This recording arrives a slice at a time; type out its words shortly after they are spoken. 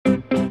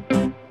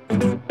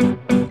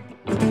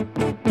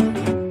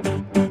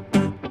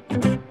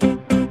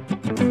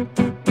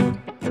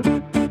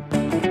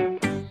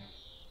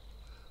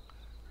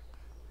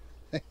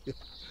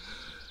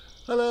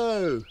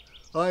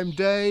I'm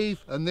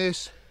Dave and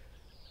this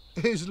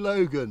is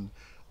Logan,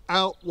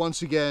 out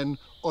once again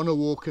on a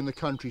walk in the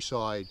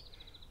countryside.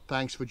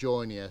 Thanks for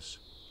joining us.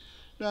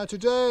 Now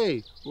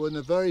today we're in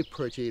the very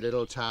pretty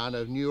little town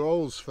of New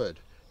Alresford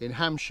in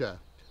Hampshire,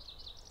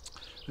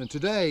 and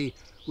today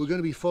we're going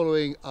to be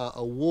following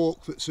a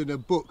walk that's in a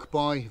book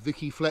by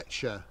Vicky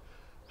Fletcher,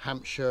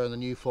 Hampshire The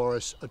New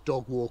Forest, a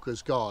dog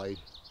walker's guide.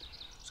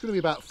 It's going to be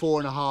about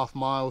 4.5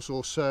 miles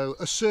or so,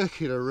 a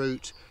circular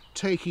route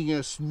taking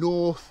us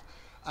north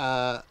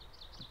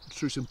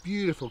through some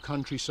beautiful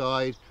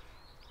countryside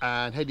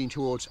and heading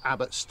towards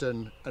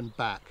Abbotston and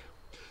back.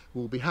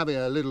 We'll be having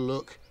a little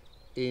look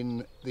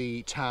in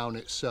the town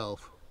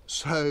itself,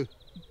 so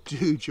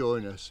do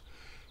join us.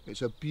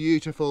 It's a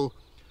beautiful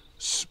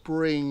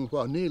spring,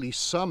 well, nearly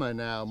summer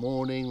now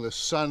morning. The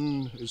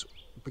sun is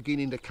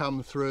beginning to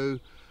come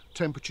through.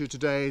 Temperature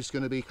today is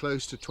going to be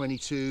close to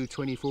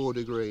 22-24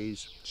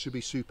 degrees. Should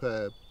be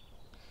superb.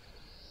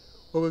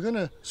 Well, we're going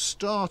to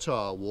start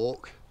our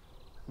walk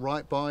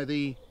right by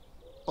the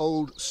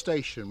old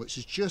station, which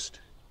is just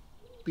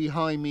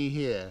behind me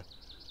here.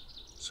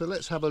 So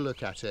let's have a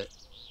look at it.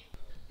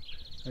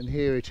 And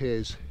here it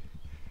is.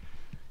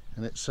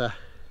 And it's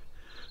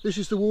this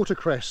is the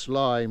Watercress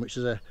line, which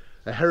is a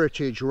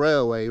heritage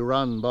railway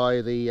run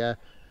by the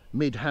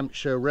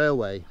Mid-Hampshire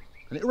Railway.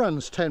 And it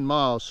runs 10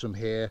 miles from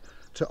here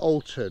to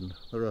Alton.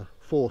 There are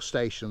 4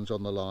 stations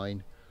on the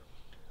line.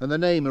 And the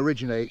name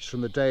originates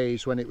from the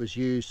days when it was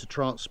used to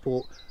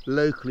transport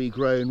locally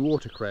grown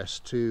watercress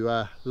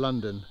to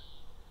London.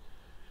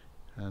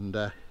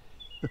 And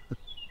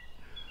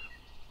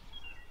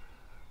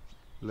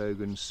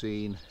Logan's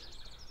seen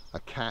a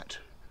cat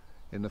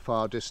in the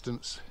far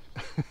distance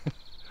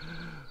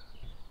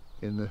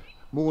in the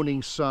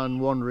morning sun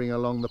wandering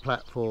along the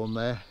platform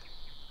there.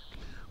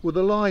 Well,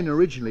 the line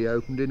originally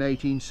opened in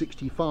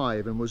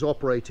 1865 and was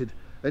operated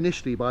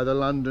initially by the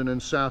London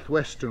and South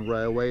Western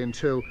Railway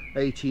until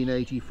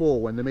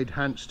 1884, when the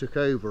Mid-Hants took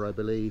over, I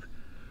believe.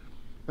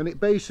 And it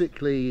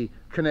basically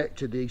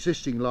connected the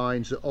existing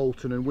lines at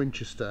Alton and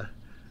Winchester.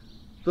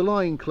 The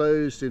line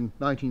closed in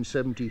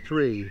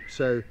 1973,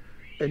 so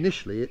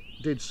initially it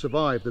did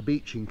survive the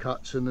beaching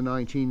cuts in the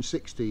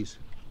 1960s.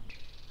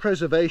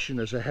 Preservation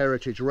as a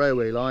heritage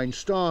railway line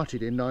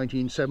started in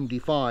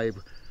 1975,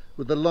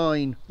 with the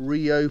line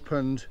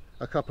reopened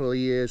a couple of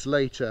years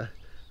later,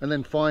 and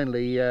then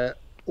finally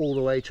all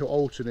the way to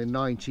Alton in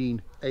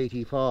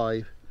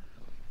 1985.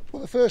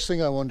 Well, the first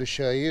thing I want to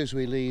show you as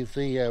we leave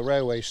the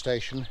railway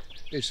station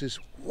is this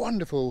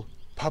wonderful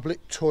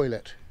public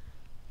toilet.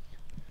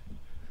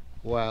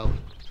 Well,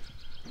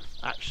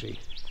 actually,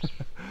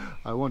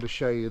 I want to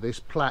show you this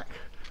plaque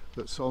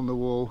that's on the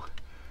wall.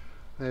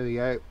 There we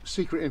go.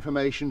 Secret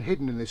information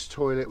hidden in this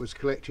toilet was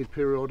collected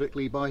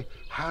periodically by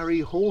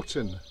Harry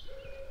Horton,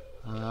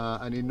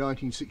 and in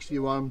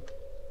 1961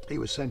 he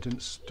was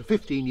sentenced to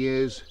 15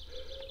 years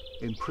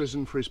in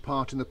prison for his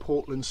part in the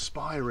Portland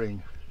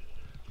spying.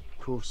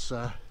 Of course,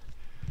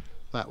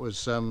 that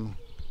was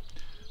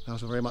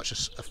very much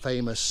a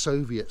famous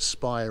Soviet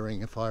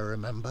spying, if I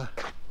remember.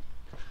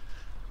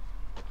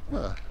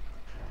 Well,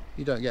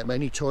 you don't get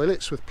many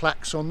toilets with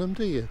plaques on them,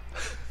 do you?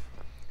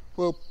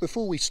 Well,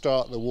 before we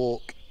start the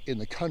walk in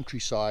the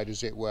countryside,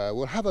 as it were,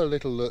 we'll have a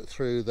little look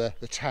through the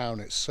town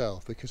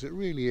itself, because it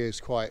really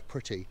is quite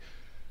pretty.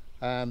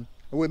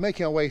 We're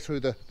making our way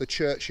through the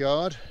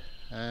churchyard,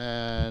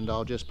 and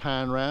I'll just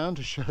pan round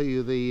to show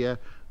you the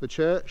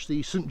church,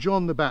 the St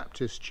John the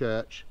Baptist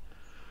church.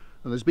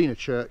 And there's been a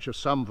church of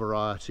some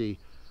variety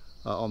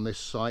on this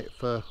site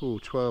for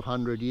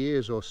 1200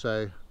 years or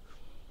so,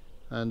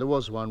 and there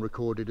was one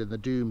recorded in the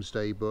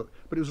Domesday Book,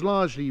 but it was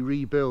largely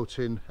rebuilt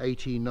in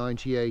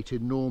 1898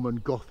 in Norman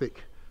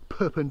Gothic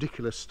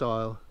perpendicular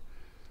style.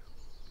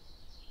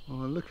 Well,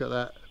 look at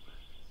that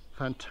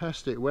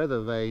fantastic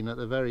weather vane at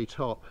the very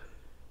top.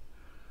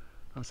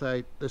 I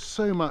say there's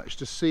so much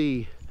to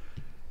see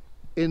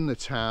in the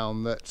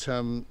town that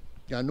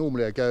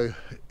normally I go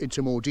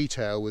into more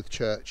detail with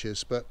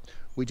churches, but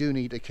we do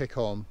need to kick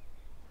on.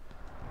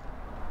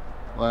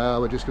 Well,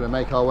 we're just going to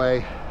make our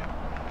way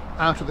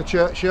out of the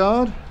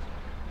churchyard.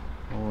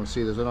 Oh,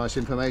 see, there's a nice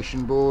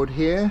information board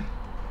here.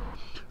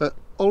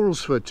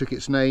 Alresford took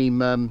its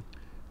name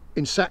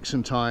in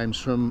Saxon times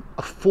from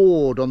a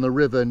ford on the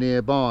river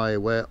nearby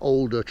where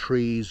older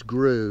trees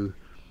grew.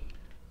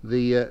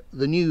 The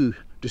new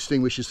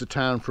distinguishes the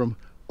town from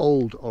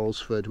Old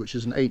Alresford, which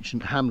is an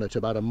ancient hamlet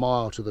about a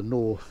mile to the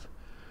north.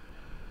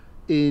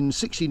 In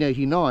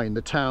 1689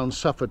 the town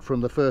suffered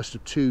from the first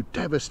of 2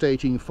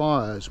 devastating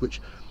fires which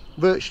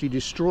virtually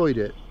destroyed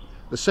it.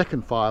 The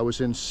second fire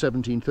was in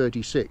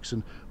 1736,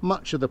 and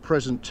much of the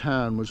present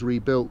town was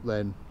rebuilt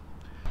then.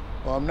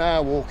 Well, I'm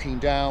now walking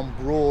down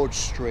Broad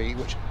Street,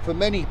 which for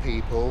many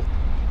people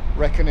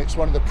reckon it's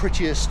one of the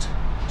prettiest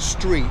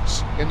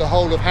streets in the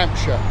whole of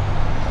Hampshire.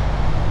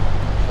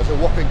 As a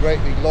whopping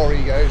great big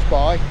lorry goes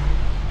by.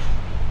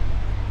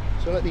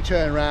 So let me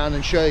turn around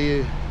and show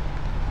you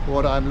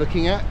what I'm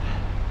looking at.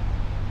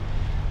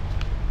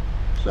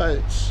 So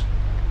it's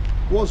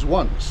was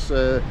once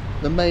the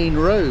main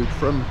road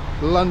from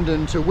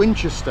London to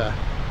Winchester,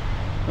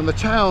 and the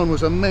town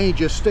was a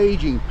major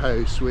staging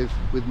post with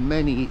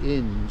many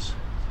inns.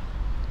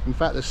 In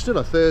fact, there's still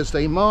a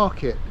Thursday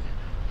market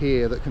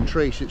here that can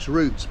trace its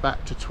roots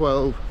back to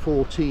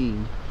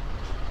 1214.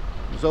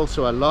 There's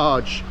also a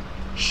large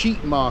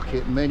sheep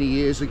market many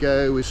years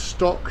ago with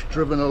stock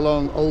driven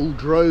along old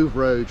drove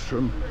roads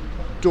from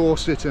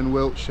Dorset and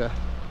Wiltshire.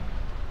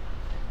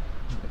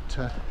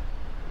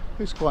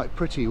 It's quite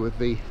pretty with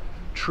the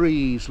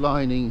trees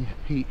lining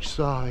each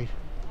side.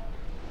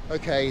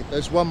 Okay,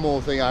 there's one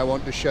more thing I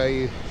want to show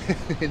you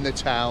in the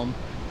town.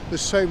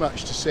 There's so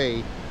much to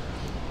see.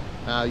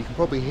 Now you can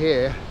probably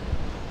hear,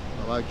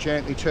 well, I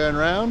gently turn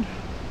around.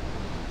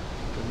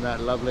 Isn't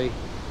that lovely?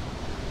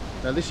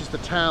 Now this is the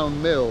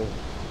town mill.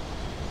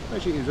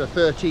 Actually it was a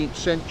 13th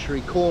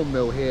century corn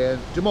mill here,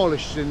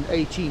 demolished in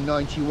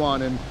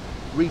 1891 and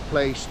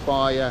replaced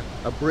by a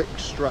brick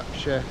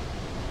structure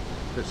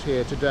that's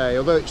here today.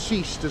 Although it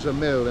ceased as a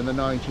mill in the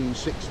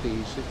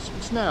 1960s,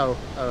 it's now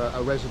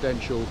a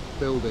residential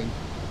building.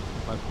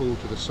 If I pull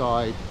to the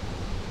side,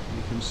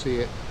 you can see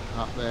it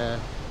up there.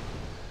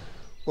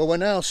 Well, we're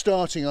now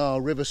starting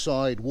our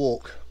riverside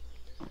walk,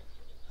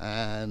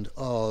 and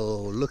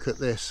oh, look at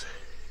this.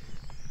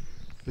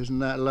 Isn't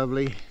that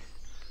lovely?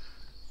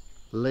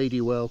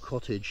 Ladywell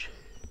Cottage.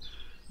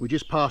 We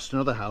just passed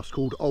another house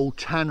called Old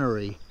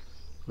Tannery,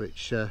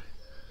 which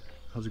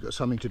has got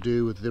something to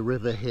do with the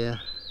river here.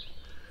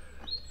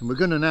 And we're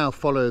going to now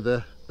follow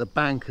the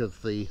bank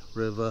of the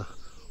River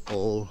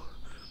Alre.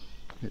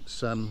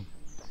 It's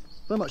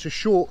very much a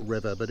short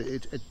river, but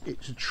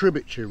it's a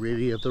tributary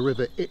really of the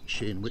River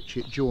Itchen, which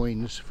it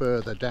joins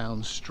further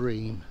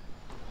downstream.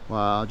 Well,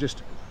 I'll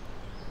just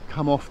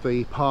come off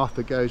the path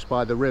that goes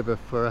by the river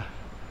for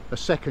a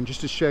second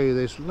just to show you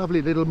this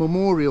lovely little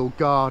memorial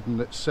garden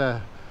that's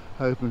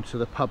open to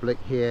the public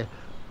here.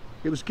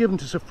 It was given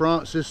to Sir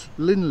Francis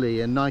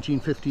Linley in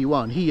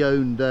 1951. He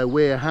owned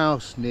Weir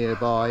House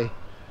nearby.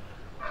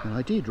 And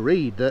I did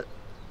read that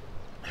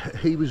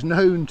he was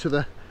known to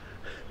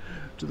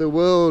the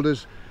world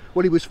as,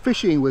 well, he was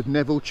fishing with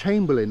Neville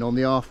Chamberlain on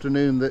the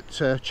afternoon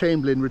that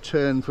Chamberlain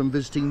returned from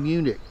visiting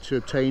Munich to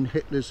obtain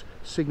Hitler's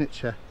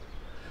signature.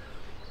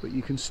 But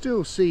you can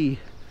still see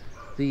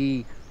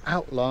the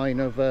outline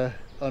of an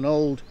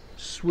old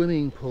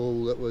swimming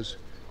pool that was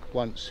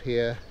once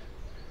here.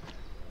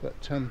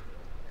 But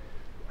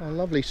a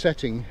lovely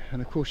setting,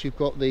 and of course you've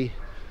got the,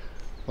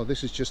 well,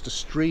 this is just a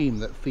stream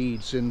that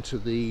feeds into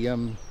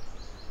the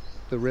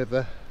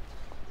river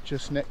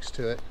just next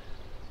to it.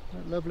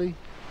 Isn't that lovely?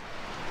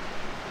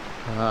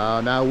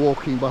 Now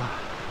walking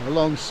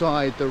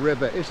alongside the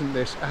river. Isn't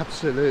this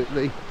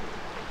absolutely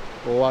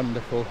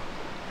wonderful?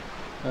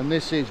 And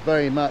this is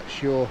very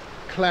much your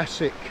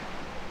classic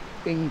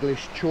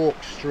English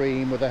chalk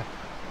stream with a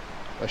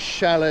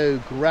shallow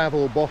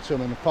gravel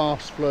bottom and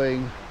fast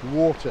flowing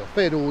water,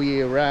 fed all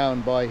year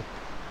round by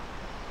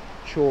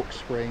chalk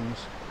springs.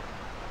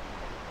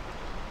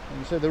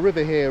 And so the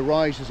river here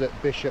rises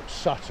at Bishop's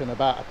Sutton,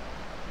 about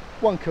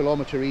 1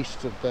 kilometre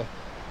east of the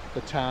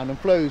town, and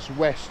flows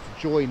west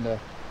to join the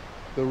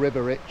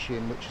River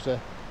Itchen, which is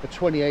a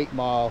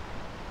 28-mile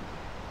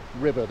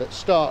river that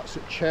starts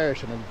at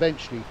Cheriton and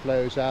eventually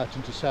flows out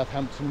into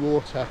Southampton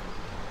Water.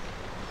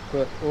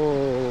 But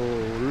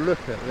oh,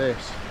 look at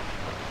this.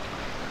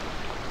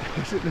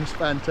 Isn't this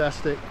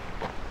fantastic?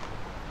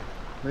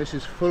 This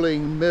is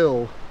Fulling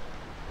Mill,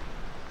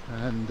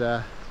 and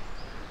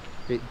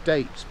it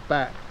dates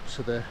back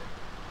to the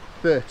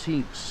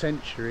 13th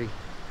century,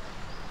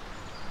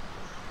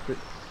 but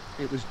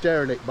it was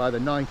derelict by the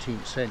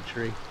 19th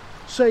century,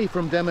 saved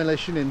from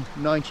demolition in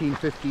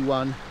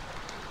 1951,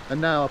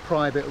 and now a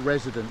private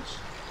residence.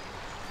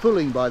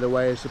 Fulling, by the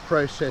way, is the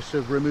process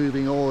of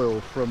removing oil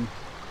from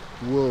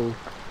wool.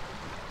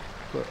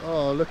 But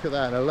oh, look at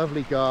that, a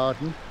lovely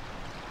garden.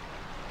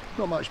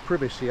 Not much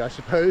privacy, I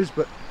suppose,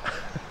 but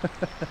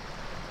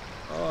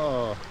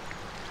oh,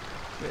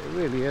 it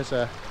really is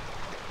a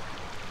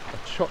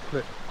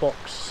chocolate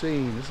box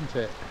scene, isn't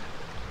it?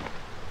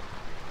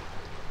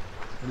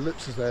 It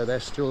looks as though they're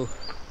still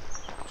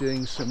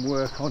doing some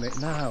work on it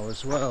now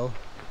as well.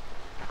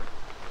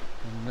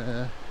 And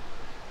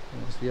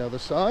there's the other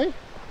side,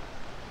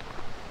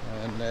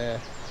 and there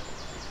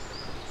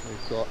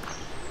we've got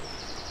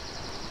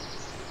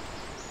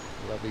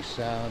a lovely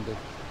sound of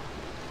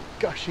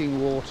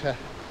gushing water,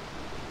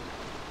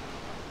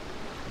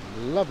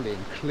 and lovely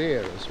and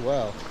clear as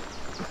well.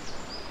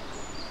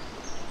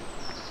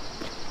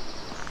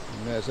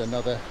 And there's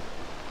another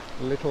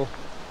little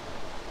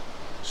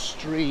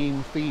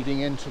stream feeding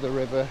into the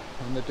river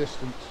in the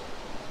distance.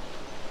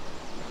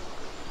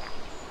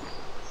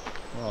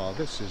 Oh,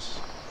 this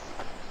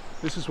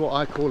is what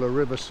I call a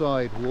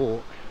riverside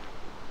walk.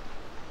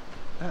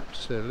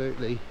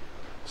 Absolutely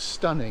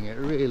stunning, it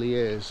really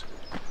is.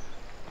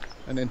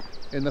 And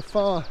in the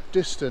far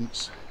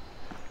distance,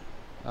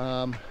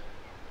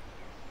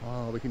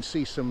 we can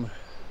see some,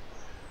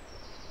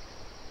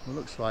 it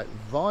looks like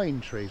vine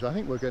trees. I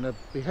think we're going to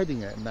be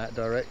heading in that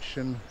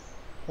direction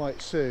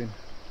quite soon.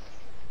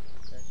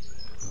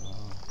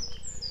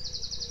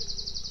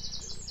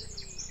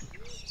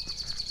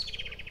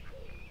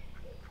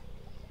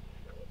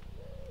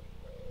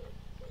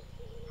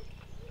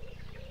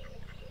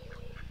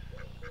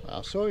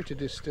 Now, sorry to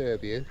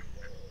disturb you.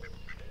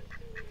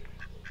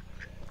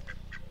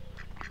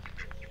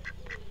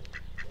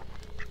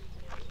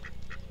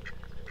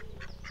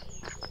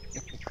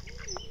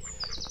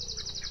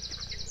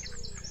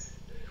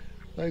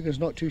 Logan's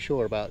not too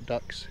sure about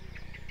ducks.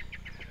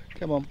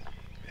 Come on.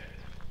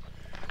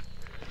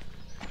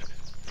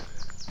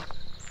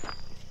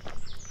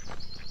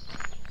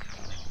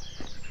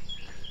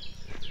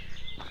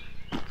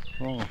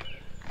 Oh,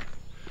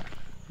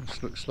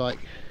 this looks like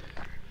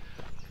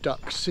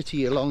Duck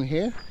City along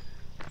here.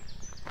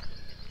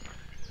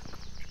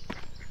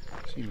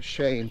 Seems a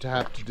shame to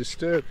have to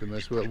disturb them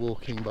as we're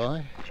walking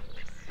by.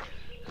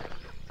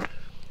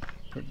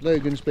 But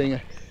Logan's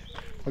being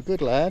a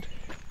good lad.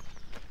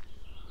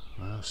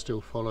 Well,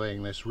 still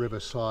following this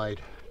riverside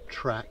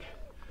track.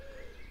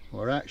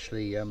 We're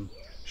actually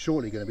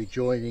shortly going to be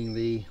joining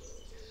the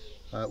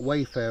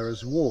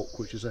Wayfarers Walk,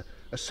 which is a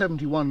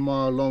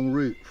 71-mile long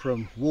route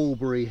from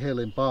Walbury Hill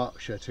in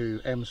Berkshire to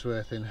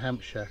Emsworth in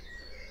Hampshire.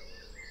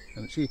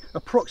 And it's the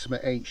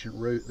approximate ancient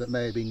route that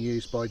may have been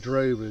used by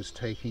drovers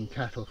taking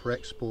cattle for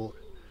export.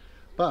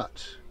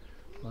 But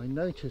I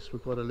notice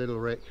we've got a little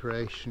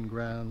recreation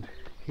ground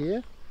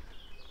here,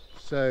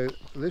 so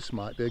this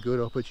might be a good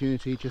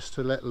opportunity just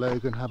to let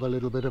Logan have a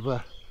little bit of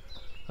a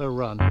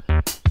run.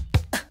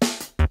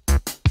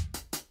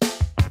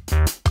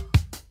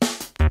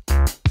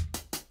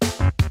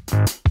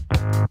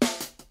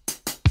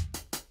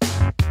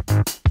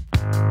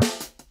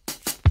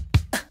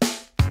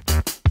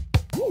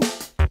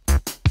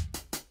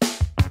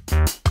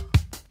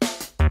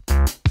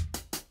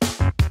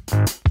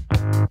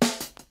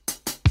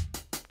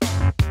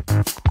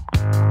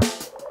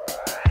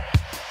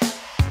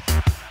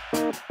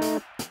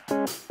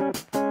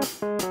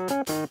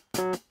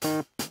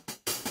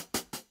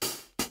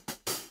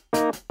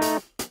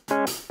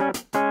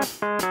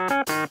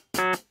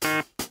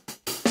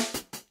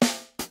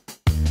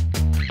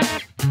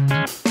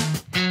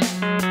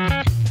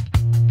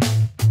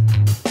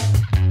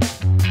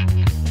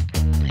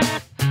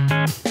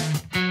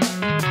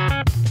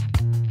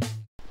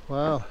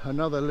 Wow,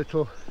 another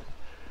little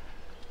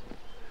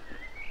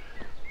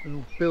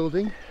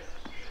building.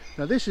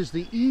 Now this is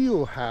the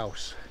eel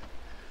house,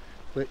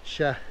 which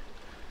you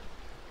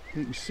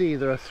can see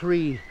there are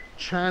 3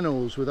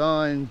 channels with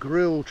iron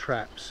grill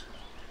traps,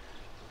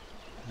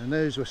 and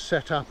those were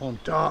set up on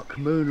dark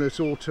moonless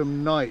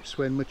autumn nights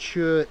when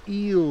mature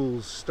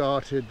eels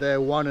started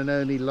their one and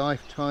only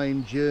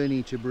lifetime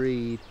journey to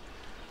breed.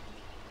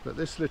 But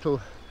this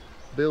little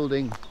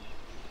building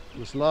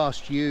was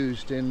last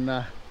used in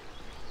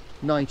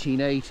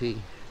 1980,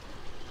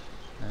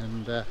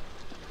 and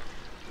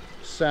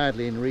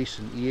sadly in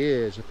recent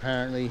years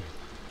apparently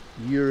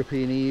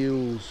European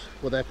eels,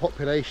 well, their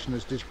population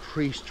has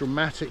decreased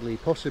dramatically,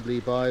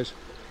 possibly by as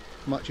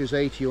much as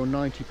 80 or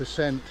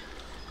 90%.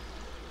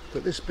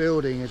 But this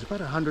building is about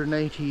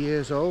 180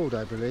 years old,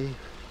 I believe.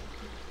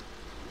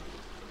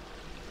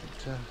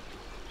 But,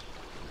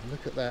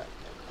 look at that.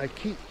 The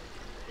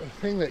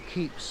thing that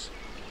keeps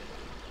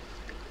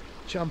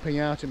jumping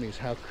out at me is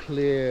how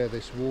clear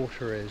this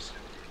water is.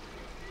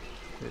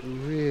 It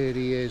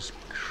really is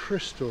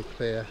crystal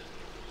clear.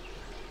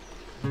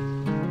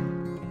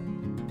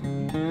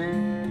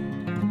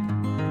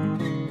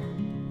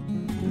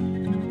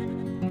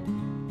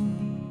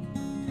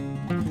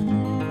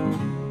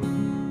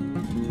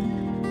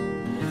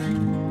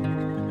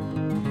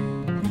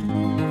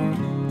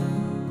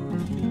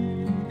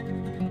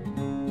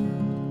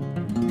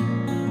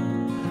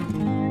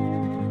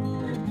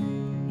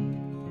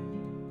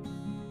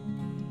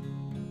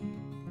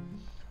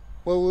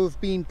 Well, we've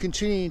been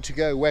continuing to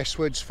go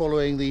westwards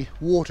following the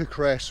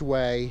Watercress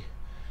Way,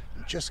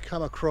 and just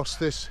come across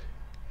this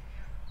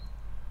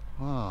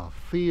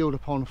field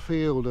upon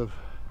field of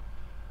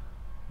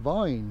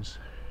vines,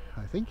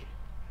 I think,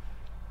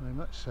 very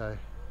much so.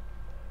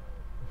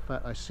 In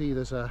fact, I see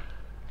there is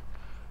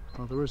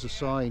a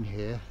sign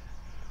here,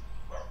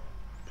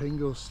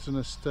 Pingleston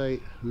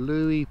Estate,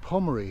 Louis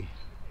Pomery.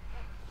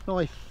 Now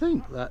I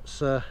think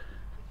that's,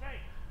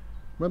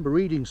 remember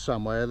reading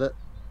somewhere that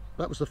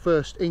was the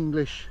first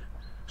English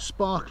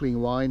sparkling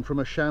wine from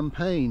a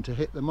champagne to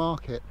hit the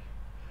market,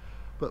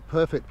 but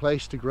perfect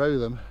place to grow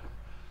them.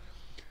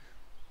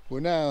 We're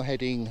now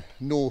heading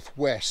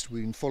northwest.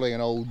 We've been following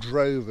an old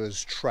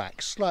drover's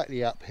track,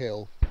 slightly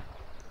uphill,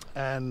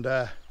 and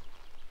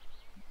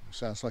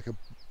sounds like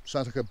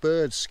a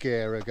bird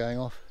scarer going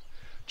off.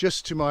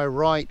 Just to my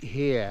right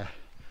here,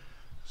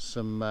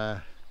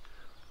 some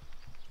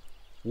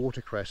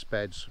watercress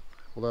beds.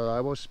 Although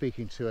I was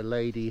speaking to a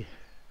lady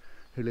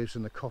who lives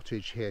in the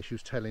cottage here, she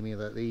was telling me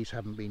that these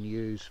haven't been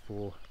used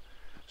for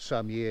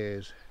some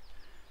years.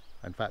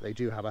 In fact, they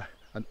do have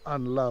an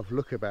unloved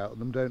look about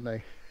them, don't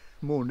they?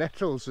 More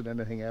nettles than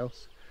anything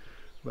else.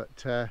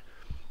 But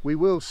we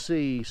will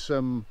see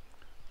some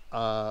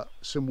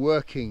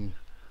working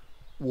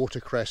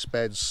watercress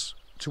beds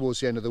towards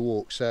the end of the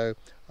walk, so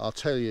I'll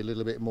tell you a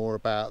little bit more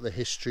about the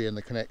history and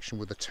the connection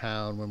with the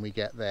town when we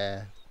get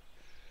there.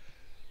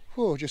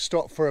 Just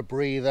stop for a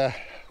breather.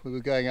 We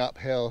were going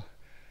uphill.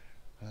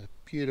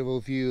 beautiful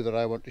view that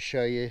I want to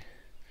show you.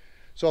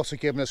 It's also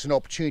given us an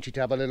opportunity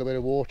to have a little bit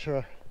of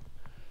water.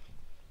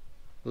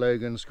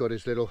 Logan's got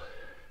his little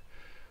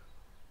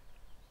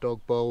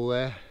dog bowl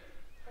there,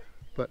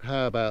 but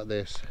how about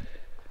this?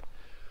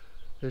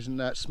 Isn't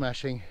that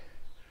smashing?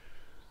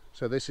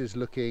 So this is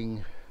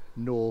looking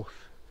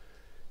north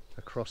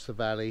across the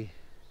valley,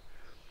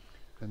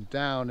 and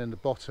down in the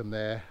bottom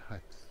there I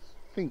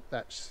think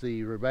that's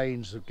the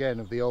remains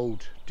again of the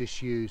old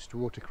disused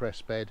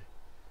watercress bed,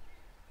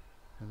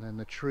 and then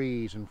the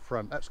trees in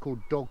front, that's called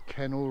Dog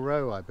Kennel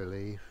Row I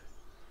believe,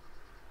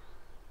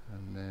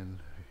 and then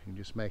you can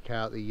just make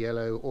out the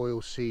yellow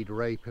oilseed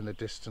rape in the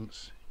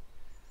distance.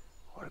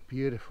 What a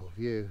beautiful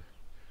view.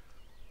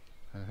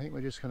 And I think we're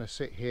just going to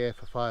sit here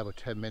for 5 or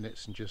 10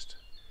 minutes and just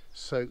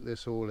soak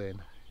this all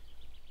in.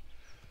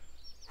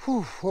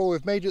 Whew, well,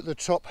 we've made it to the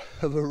top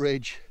of a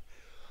ridge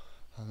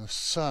and the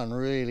sun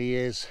really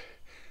is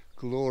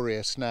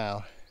glorious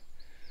now.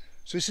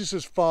 So this is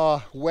as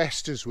far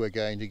west as we're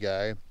going to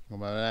go, and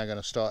we're now going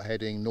to start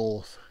heading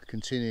north,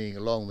 continuing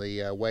along the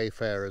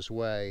Wayfairers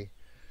Way.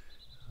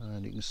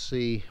 And you can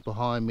see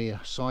behind me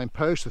a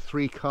signpost, the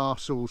Three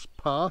Castles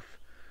path,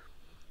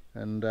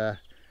 and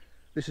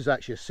this is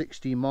actually a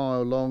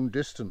 60-mile long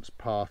distance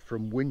path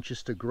from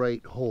Winchester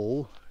Great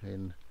Hall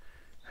in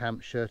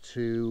Hampshire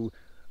to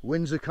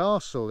Windsor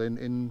Castle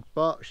in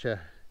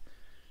Berkshire,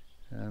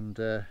 and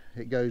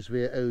it goes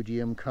via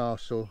Odium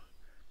Castle.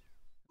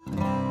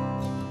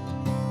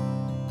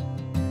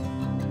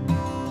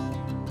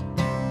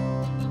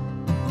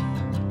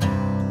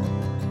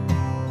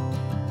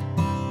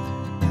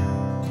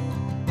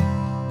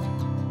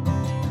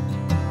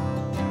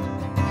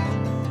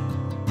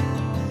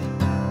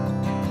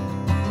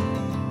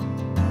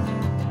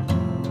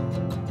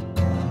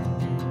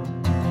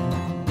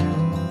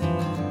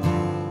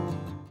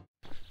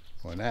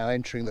 We're now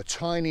entering the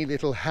tiny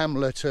little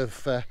hamlet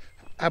of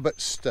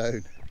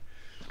Abbottstone.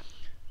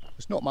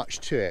 There's not much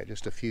to it,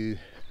 just a few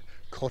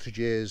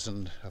cottages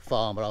and a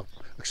farm, but I'll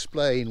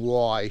explain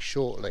why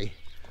shortly.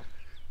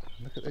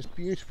 Look at this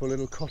beautiful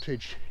little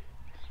cottage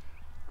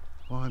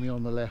behind me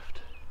on the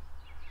left.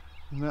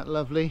 Isn't that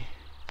lovely?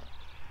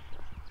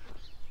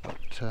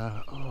 But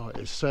oh,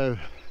 it is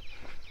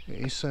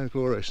so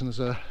glorious. And there's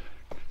a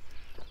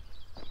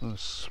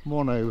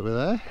swan over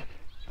there.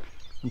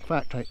 In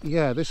fact,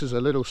 yeah, this is a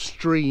little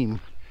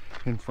stream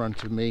in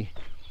front of me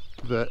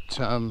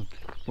that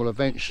will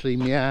eventually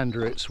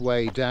meander its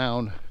way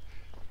down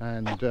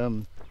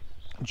and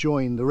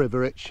join the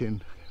River Itchen.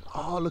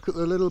 Oh, look at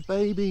the little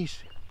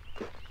babies.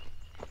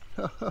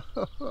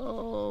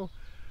 Well,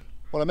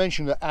 I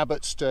mentioned that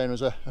Abbottstone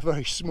was a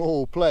very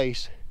small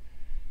place,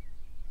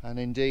 and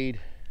indeed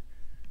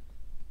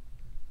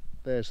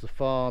there's the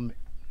farm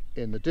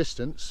in the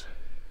distance.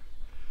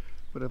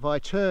 But if I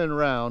turn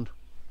around,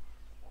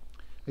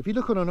 if you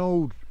look on an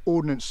old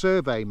Ordnance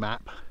Survey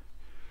map,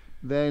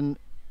 then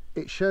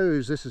it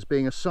shows this as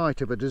being a site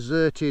of a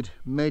deserted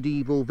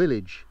medieval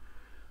village.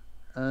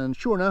 And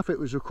sure enough, it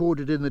was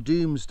recorded in the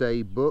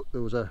Domesday Book.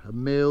 There was a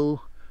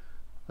mill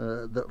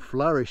that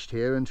flourished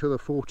here until the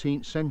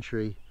 14th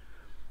century.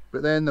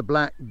 But then the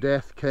Black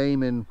Death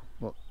came in,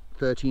 what,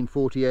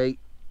 1348,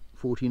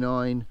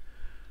 49.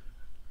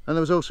 And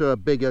there was also a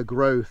bigger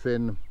growth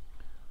in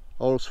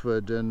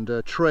Alresford,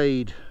 and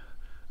trade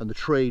and the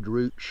trade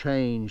route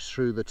changed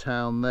through the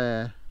town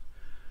there.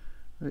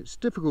 It's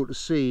difficult to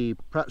see,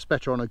 perhaps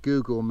better on a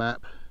Google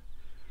map.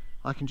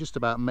 I can just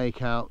about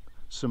make out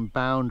some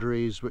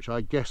boundaries, which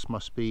I guess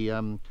must be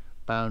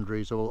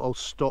boundaries or old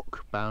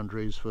stock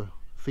boundaries for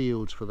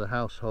fields for the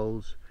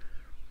households.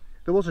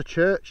 There was a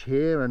church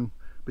here and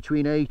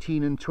between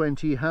 18 and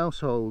 20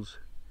 households,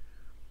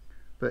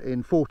 but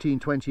in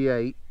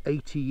 1428,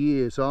 80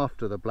 years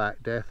after the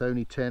Black Death,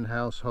 only 10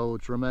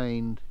 households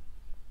remained.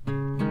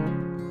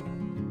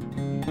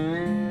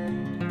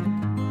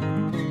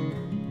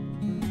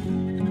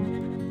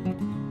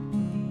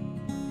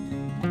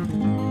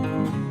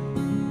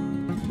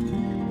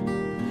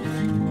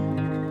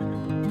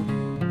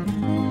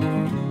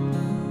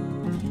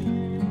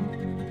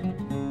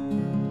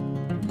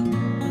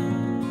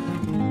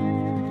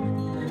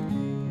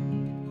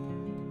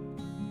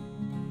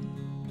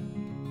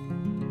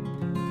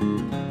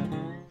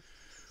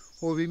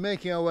 We'll be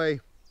making our way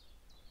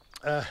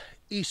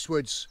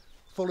eastwards,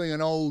 following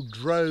an old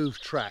drove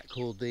track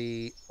called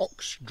the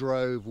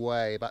Oxdrove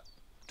Way, about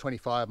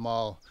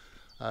 25-mile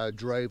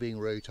droving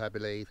route, I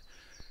believe.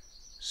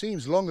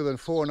 Seems longer than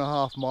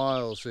 4.5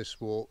 miles this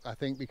walk, I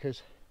think,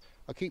 because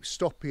I keep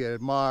stopping and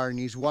admiring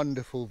these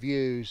wonderful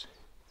views.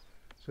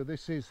 So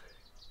this is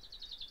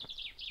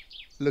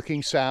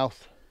looking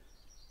south,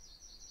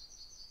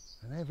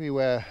 and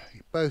everywhere,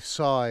 both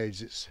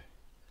sides, it's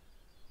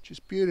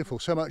just beautiful.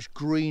 So much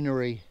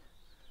greenery.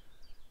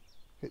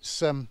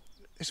 It's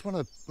one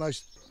of the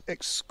most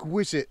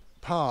exquisite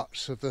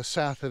parts of the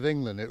south of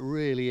England. It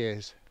really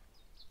is.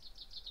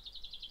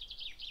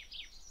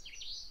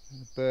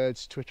 And the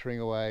birds twittering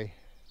away.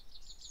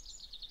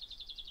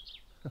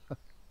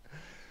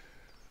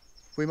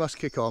 We must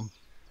kick on.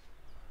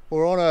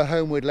 We're on our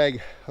homeward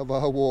leg of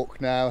our walk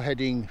now,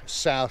 heading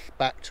south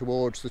back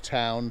towards the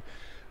town,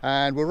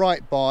 and we're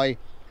right by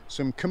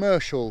some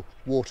commercial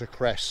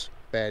watercress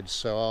beds,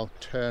 so I'll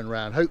turn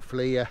around.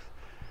 Hopefully you're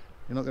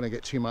not going to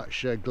get too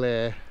much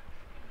glare,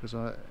 because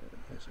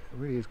it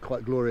really is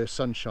quite glorious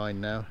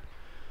sunshine now.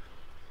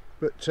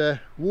 But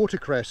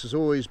watercress has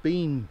always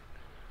been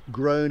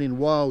grown in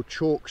wild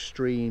chalk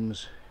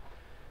streams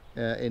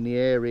in the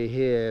area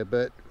here,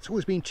 but it's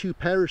always been too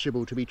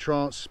perishable to be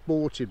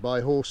transported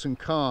by horse and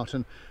cart,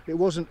 and it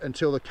wasn't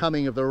until the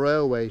coming of the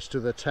railways to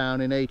the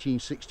town in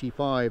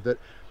 1865 that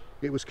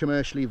it was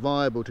commercially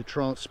viable to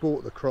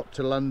transport the crop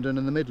to London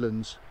and the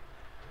Midlands.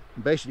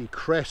 And basically,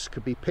 cress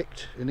could be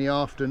picked in the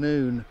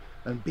afternoon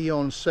and be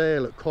on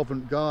sale at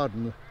Covent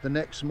Garden the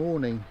next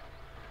morning.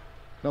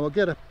 Now I'll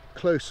get a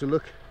closer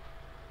look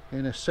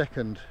in a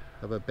second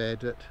of a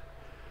bed. At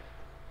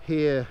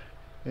here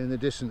in the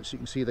distance you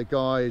can see the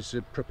guys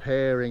are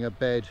preparing a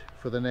bed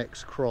for the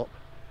next crop.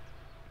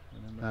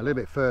 Now, a little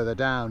bit further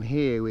down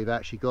here we've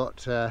actually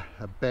got a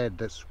bed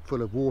that's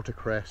full of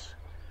watercress.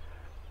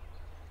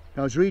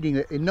 I was reading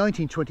that in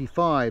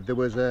 1925 there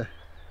was an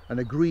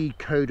agreed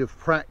code of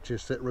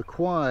practice that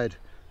required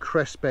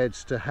cress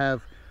beds to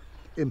have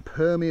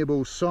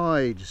impermeable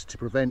sides to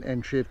prevent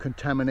entry of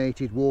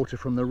contaminated water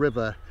from the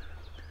river.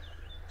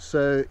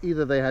 So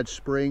either they had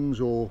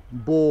springs or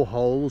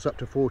boreholes up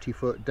to 40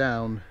 foot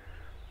down,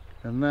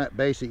 and that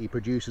basically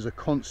produces a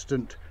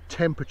constant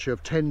temperature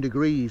of 10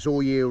 degrees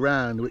all year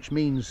round, which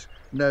means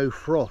no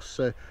frost.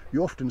 So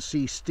you often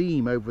see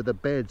steam over the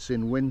beds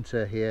in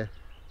winter here.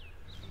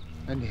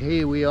 And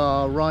here we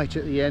are right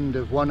at the end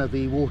of one of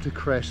the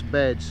watercress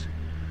beds.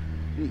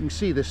 You can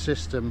see the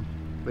system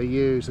they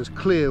use. There's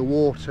clear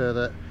water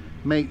that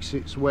makes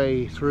its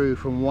way through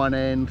from one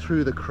end,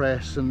 through the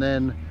cress, and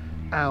then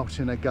out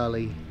in a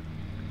gully.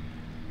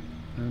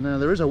 And now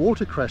there is a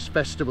watercress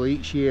festival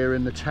each year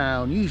in the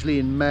town, usually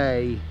in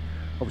May,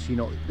 obviously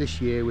not this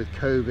year with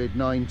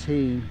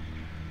COVID-19.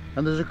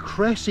 And there's a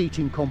cress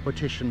eating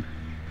competition,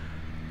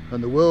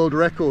 and the world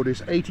record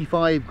is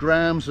 85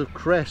 grams of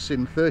cress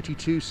in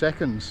 32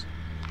 seconds.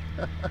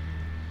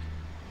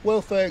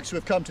 Well folks,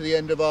 we've come to the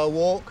end of our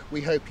walk.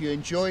 We hope you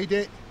enjoyed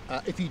it.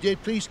 If you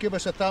did, please give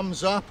us a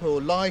thumbs up or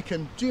like,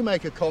 and do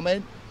make a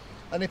comment.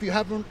 And if you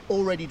haven't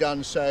already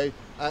done so,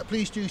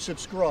 please do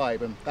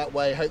subscribe, and that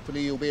way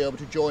hopefully you'll be able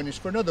to join us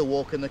for another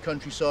walk in the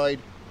countryside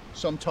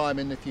sometime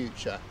in the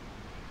future.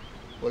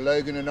 Well,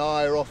 Logan and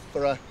I are off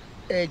for a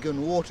egg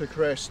and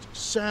watercress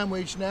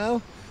sandwich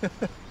now.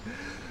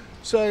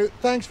 So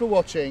thanks for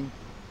watching,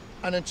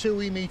 and until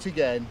we meet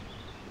again,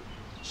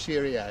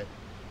 cheerio.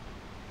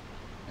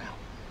 Now,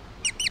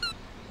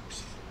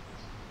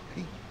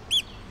 ready?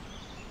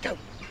 Go.